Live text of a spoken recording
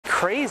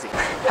crazy.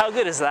 How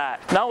good is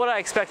that? Not what I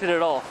expected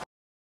at all.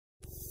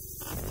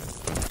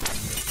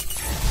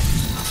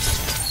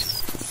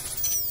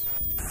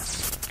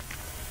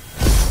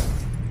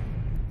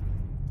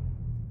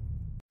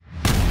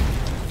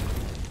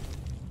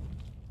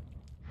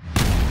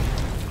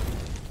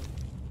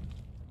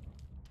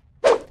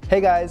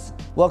 Hey guys,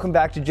 welcome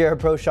back to Jared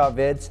Pro Shop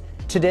Vids.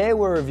 Today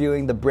we're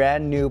reviewing the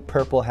brand new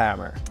purple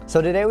hammer.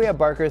 So today we have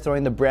Barker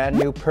throwing the brand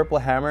new purple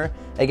hammer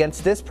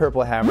against this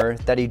purple hammer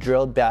that he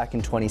drilled back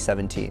in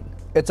 2017.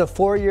 It's a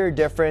 4-year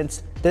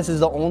difference. This is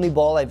the only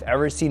ball I've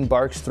ever seen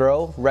Barks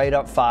throw right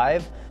up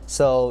 5.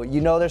 So you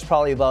know there's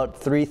probably about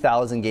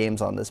 3,000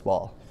 games on this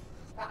ball.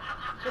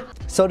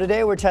 So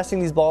today we're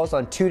testing these balls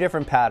on 2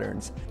 different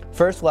patterns.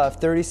 First we'll have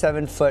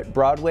 37-foot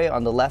Broadway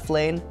on the left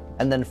lane,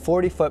 and then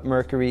 40-foot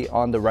Mercury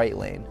on the right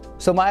lane.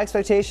 So my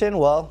expectation,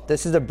 well,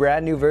 this is a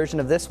brand new version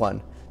of this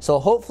one. So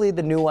hopefully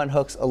the new one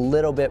hooks a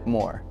little bit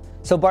more.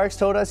 So Barks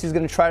told us he's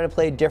gonna try to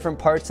play different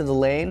parts of the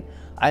lane.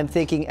 I'm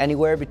thinking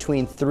anywhere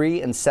between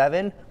 3 and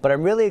 7, but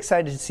I'm really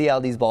excited to see how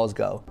these balls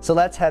go. So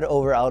let's head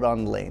over out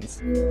on the lanes.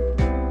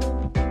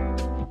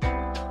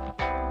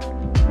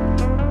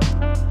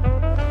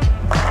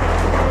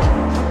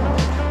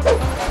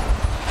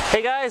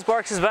 Hey guys,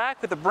 Barks is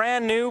back with a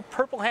brand new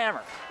purple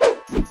hammer.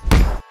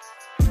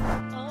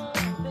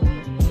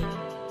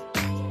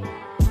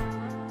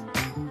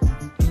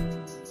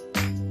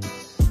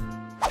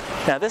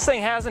 Now this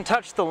thing hasn't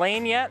touched the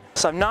lane yet,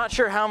 so I'm not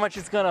sure how much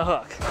it's gonna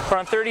hook. We're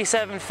on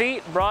 37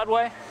 feet,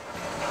 Broadway.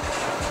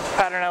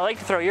 Pattern I like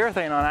to throw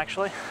urethane on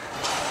actually.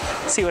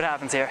 Let's see what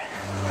happens here.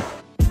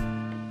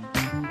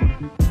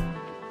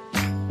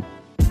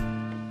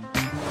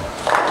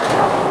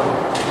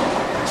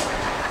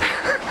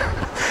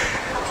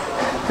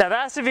 Now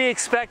that's to be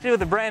expected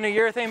with a brand new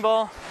urethane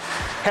ball.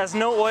 Has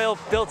no oil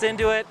built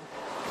into it.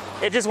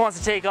 It just wants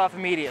to take off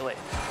immediately.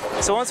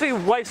 So once we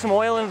wipe some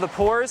oil into the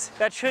pores,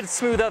 that should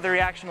smooth out the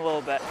reaction a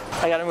little bit.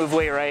 I gotta move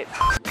weight right.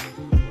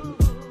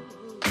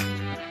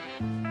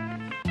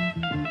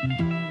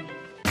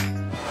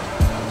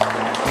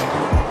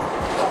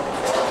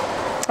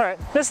 All right,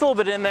 just a little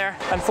bit in there.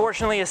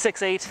 Unfortunately a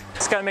 6/8.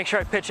 Just gotta make sure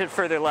I pitch it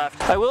further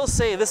left. I will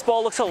say this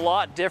ball looks a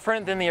lot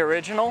different than the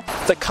original.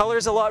 The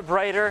color's a lot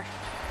brighter.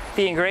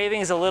 The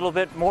engraving is a little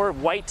bit more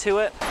white to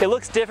it. It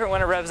looks different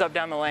when it revs up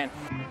down the lane.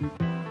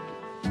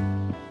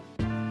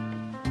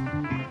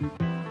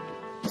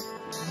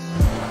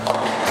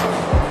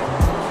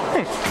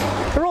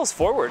 It rolls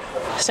forward.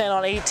 Stand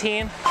on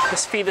 18.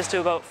 Just feed this to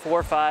about 4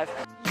 or 5.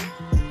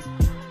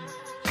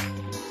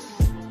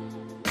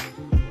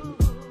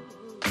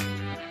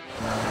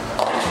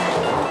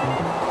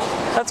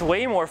 That's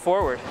way more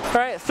forward. All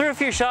right, threw a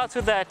few shots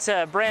with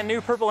that brand new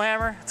purple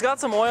hammer. It's got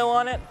some oil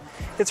on it.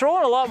 It's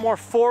rolling a lot more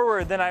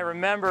forward than I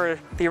remember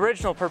the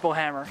original purple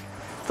hammer.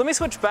 So let me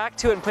switch back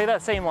to it and play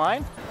that same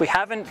line. We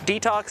haven't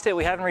detoxed it,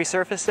 we haven't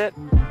resurfaced it.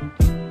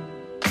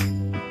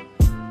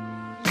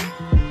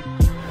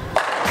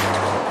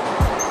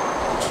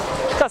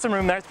 Got some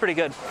room there, it's pretty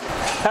good.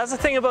 That's the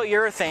thing about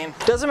urethane.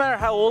 Doesn't matter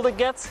how old it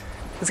gets,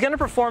 it's gonna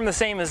perform the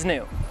same as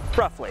new,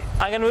 roughly.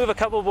 I'm gonna move a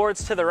couple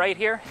boards to the right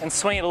here and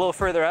swing it a little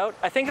further out.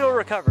 I think it'll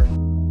recover.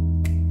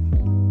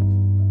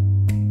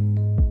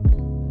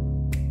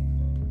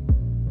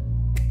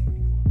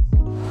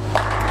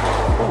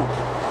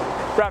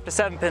 Wrapped a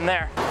 7-pin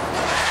there.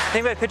 I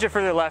think if I pitch it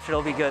further left,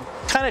 it'll be good.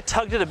 Kind of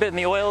tugged it a bit in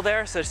the oil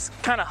there, so it's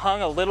kind of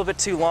hung a little bit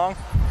too long.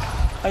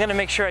 I'm gonna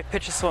make sure I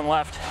pitch this one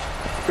left.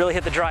 Really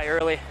hit the dry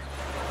early.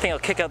 I think I'll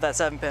kick out that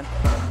 7-pin.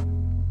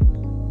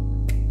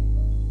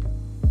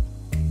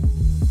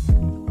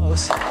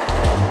 Close.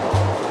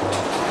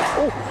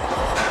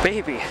 Oh,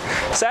 baby.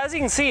 So as you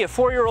can see, a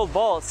 4-year-old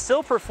ball, it's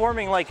still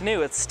performing like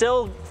new. It's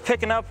still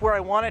picking up where I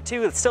want it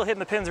to. It's still hitting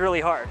the pins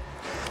really hard.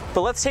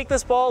 But let's take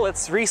this ball,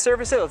 let's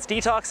resurface it, let's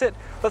detox it,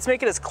 let's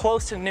make it as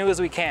close to new as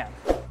we can.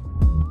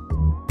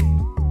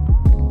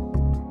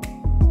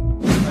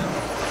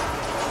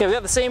 Yeah, we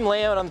got the same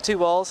layout on the 2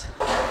 balls,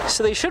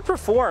 so they should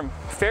perform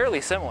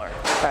fairly similar.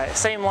 All right,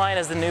 same line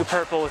as the new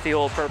purple with the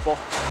old purple.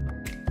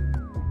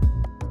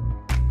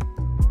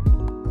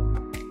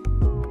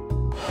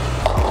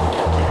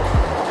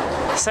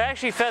 So I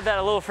actually fed that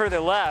a little further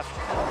left,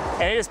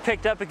 and it just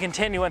picked up and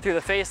continued, went through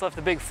the face, left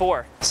the big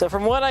 4. So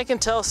from what I can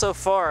tell so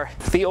far,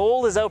 the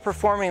old is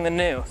outperforming the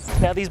new.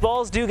 Now these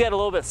balls do get a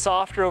little bit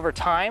softer over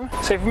time.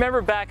 So if you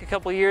remember back a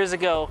couple years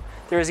ago,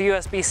 there was a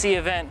USBC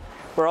event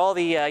where all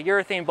the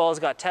urethane balls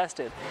got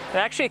tested. And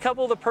actually a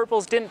couple of the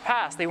purples didn't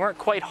pass. They weren't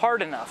quite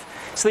hard enough.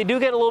 So they do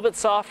get a little bit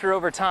softer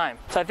over time.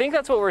 So I think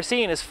that's what we're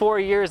seeing is 4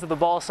 years of the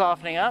ball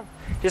softening up.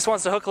 It just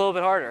wants to hook a little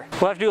bit harder.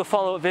 We'll have to do a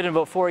follow-up vid in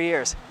about 4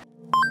 years.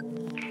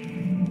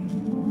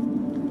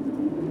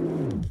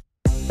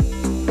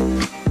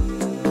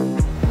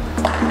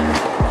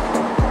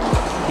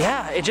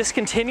 Yeah, it just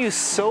continues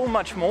so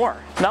much more.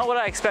 Not what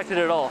I expected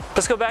at all.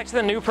 Let's go back to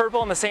the new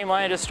purple on the same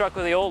line I just struck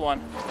with the old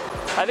one.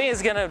 I think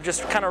it's gonna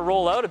just kind of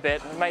roll out a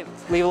bit. It might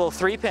leave a little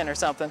 3-pin or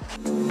something.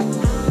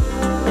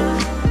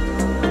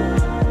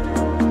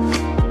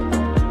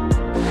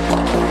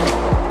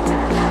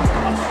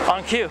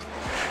 On cue.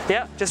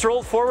 Yeah, just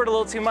rolled forward a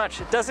little too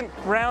much. It doesn't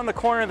round the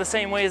corner the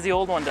same way as the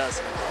old one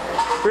does.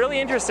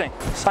 Really interesting.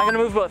 So I'm gonna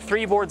move about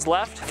 3 boards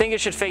left. I think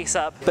it should face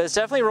up, but it's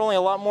definitely rolling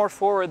a lot more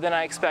forward than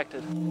I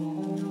expected.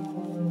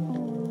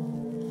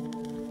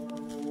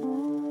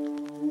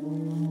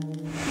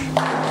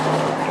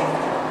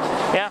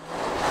 Yeah.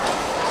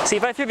 See,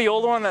 if I threw the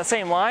older one on that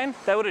same line,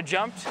 that would have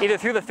jumped either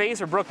through the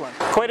face or Brooklyn.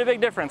 Quite a big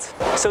difference.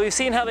 So we've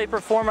seen how they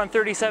perform on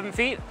 37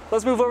 feet.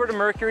 Let's move over to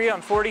Mercury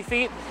on 40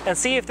 feet and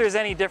see if there's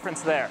any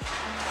difference there.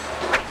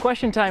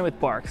 Question time with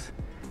barks.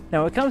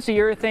 Now when it comes to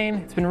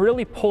urethane, it's been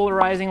really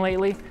polarizing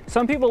lately.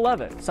 Some people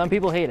love it, some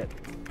people hate it.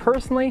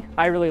 Personally,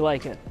 I really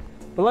like it.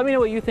 But let me know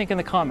what you think in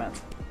the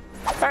comments.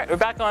 All right, we're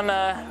back on,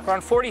 we're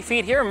on 40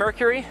 feet here,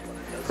 Mercury.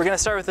 We're gonna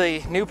start with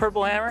the new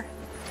purple hammer.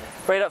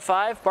 Right up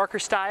 5, Barker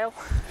style.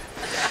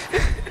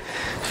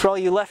 For all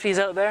you lefties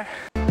out there.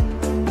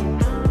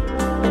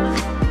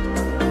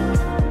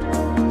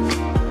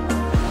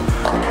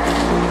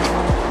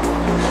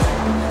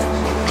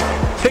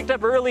 Picked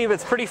up early, but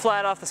it's pretty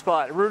flat off the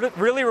spot. It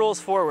really rolls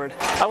forward.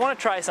 I want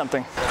to try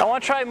something. I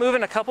want to try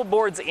moving a couple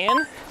boards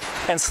in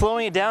and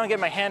slowing it down and get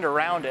my hand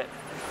around it.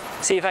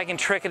 See if I can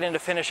trick it into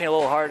finishing a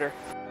little harder.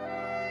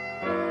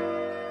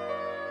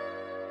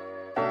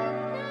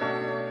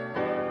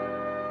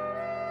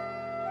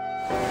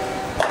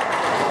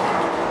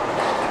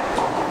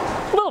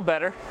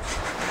 Better.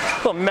 A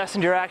little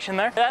messenger action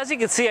there. As you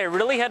can see, I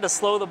really had to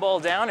slow the ball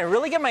down and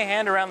really get my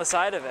hand around the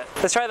side of it.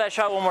 Let's try that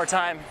shot one more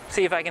time,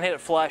 see if I can hit it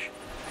flush.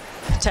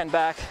 10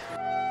 back.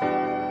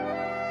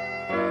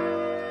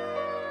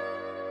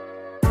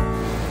 A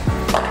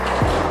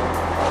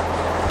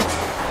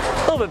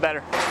little bit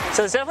better.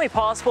 So it's definitely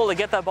possible to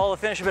get that ball to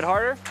finish a bit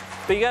harder,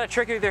 but you gotta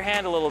trick it with your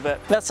hand a little bit.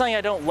 That's something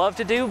I don't love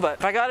to do, but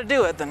if I gotta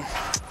do it, then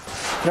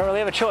I don't really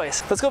have a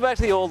choice. Let's go back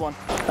to the old one.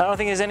 I don't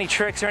think there's any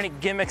tricks or any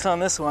gimmicks on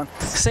this one.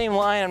 Same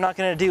line, I'm not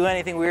gonna do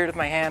anything weird with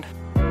my hand.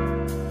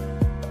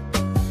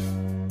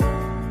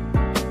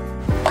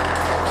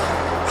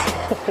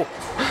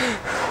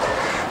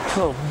 A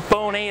little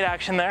bone 8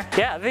 action there.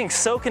 Yeah, the thing's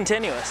so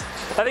continuous.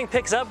 That thing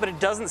picks up, but it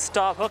doesn't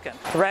stop hooking.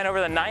 I ran over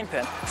the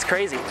 9-pin. It's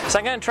crazy. So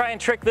I'm gonna try and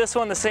trick this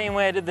one the same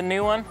way I did the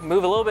new one.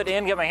 Move a little bit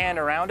in, get my hand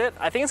around it.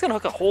 I think it's gonna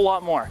hook a whole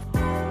lot more.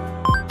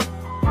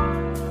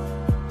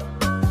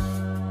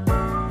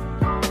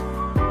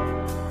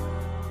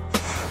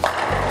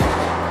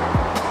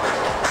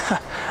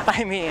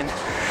 I mean,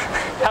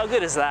 how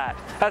good is that?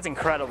 That's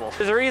incredible.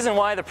 There's a reason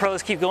why the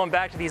pros keep going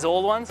back to these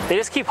old ones. They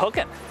just keep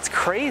hooking. It's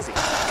crazy.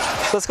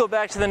 Let's go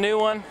back to the new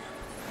one,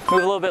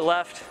 move a little bit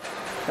left,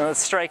 and let's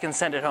strike and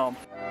send it home.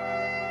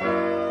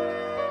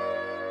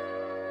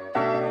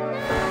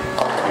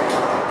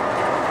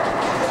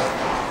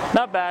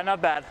 Not bad,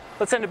 not bad.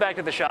 Let's send it back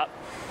to the shop.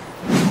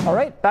 All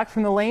right, back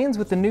from the lanes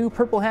with the new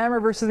purple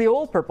hammer versus the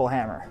old purple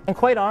hammer. And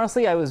quite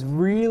honestly, I was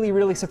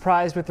really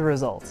surprised with the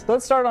results.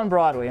 Let's start on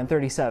Broadway on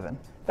 37.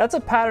 That's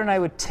a pattern I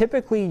would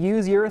typically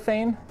use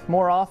urethane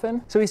more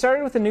often. So we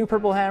started with the new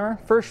purple hammer.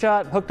 First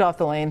shot, hooked off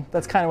the lane.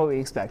 That's kind of what we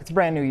expect. It's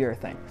brand new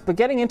urethane. But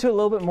getting into it a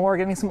little bit more,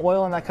 getting some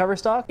oil on that cover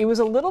stock, it was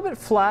a little bit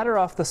flatter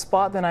off the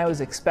spot than I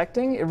was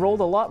expecting. It rolled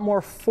a lot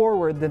more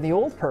forward than the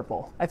old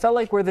purple. I felt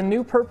like where the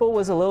new purple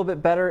was a little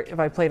bit better if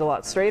I played a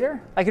lot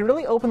straighter, I could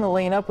really open the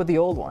lane up with the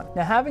old one.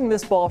 Now having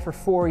this ball for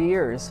 4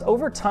 years,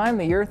 over time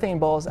the urethane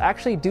balls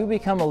actually do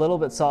become a little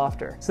bit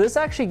softer. So this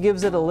actually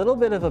gives it a little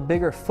bit of a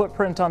bigger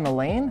footprint on the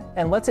lane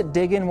and lets it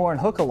dig in more and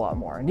hook a lot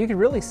more. And you can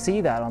really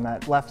see that on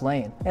that left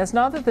lane. And it's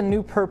not that the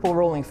new purple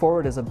rolling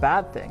forward is a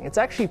bad thing. It's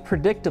actually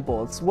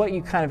predictable. It's what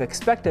you kind of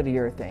expect out of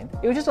urethane.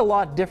 It was just a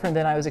lot different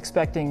than I was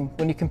expecting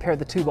when you compare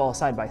the two balls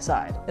side by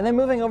side. And then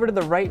moving over to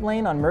the right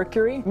lane on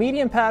Mercury,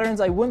 medium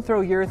patterns I wouldn't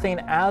throw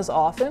urethane as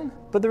often,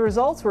 but the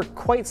results were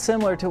quite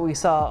similar to what we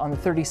saw on the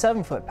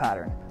 37-foot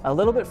pattern. A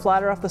little bit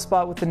flatter off the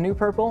spot with the new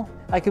purple.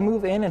 I can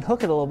move in and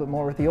hook it a little bit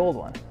more with the old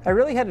one. I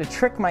really had to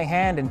trick my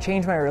hand and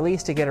change my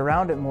release to get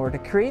around it more to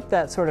create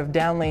that sort of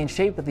down lane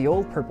shape that the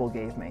old purple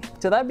gave me.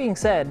 So that being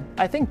said,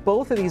 I think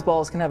both of these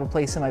balls can have a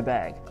place in my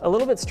bag. A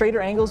little bit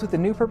straighter angles with the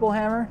new purple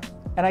hammer,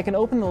 and I can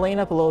open the lane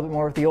up a little bit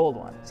more with the old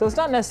one. So it's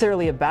not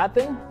necessarily a bad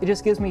thing, it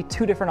just gives me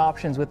two different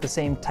options with the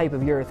same type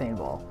of urethane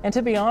ball. And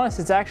to be honest,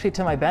 it's actually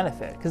to my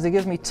benefit, because it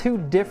gives me two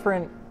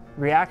different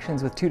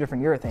reactions with two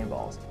different urethane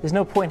balls. There's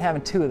no point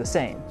having two of the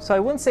same. So I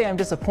wouldn't say I'm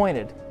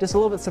disappointed, just a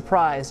little bit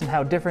surprised in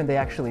how different they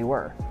actually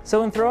were.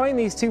 So in throwing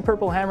these two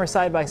purple hammers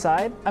side by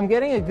side, I'm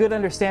getting a good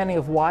understanding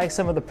of why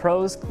some of the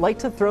pros like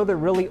to throw their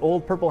really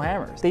old purple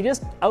hammers. They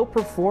just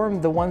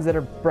outperform the ones that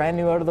are brand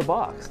new out of the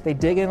box. They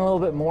dig in a little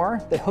bit more,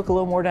 they hook a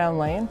little more down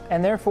lane,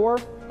 and therefore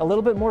a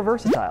little bit more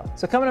versatile.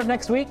 So coming up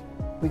next week,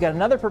 we got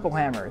another purple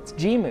hammer. It's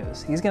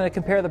G-Moose. He's going to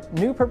compare the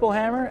new purple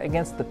hammer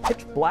against the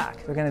pitch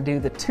black. They're going to do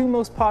the two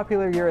most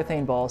popular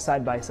urethane balls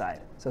side by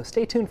side. So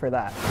stay tuned for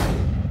that.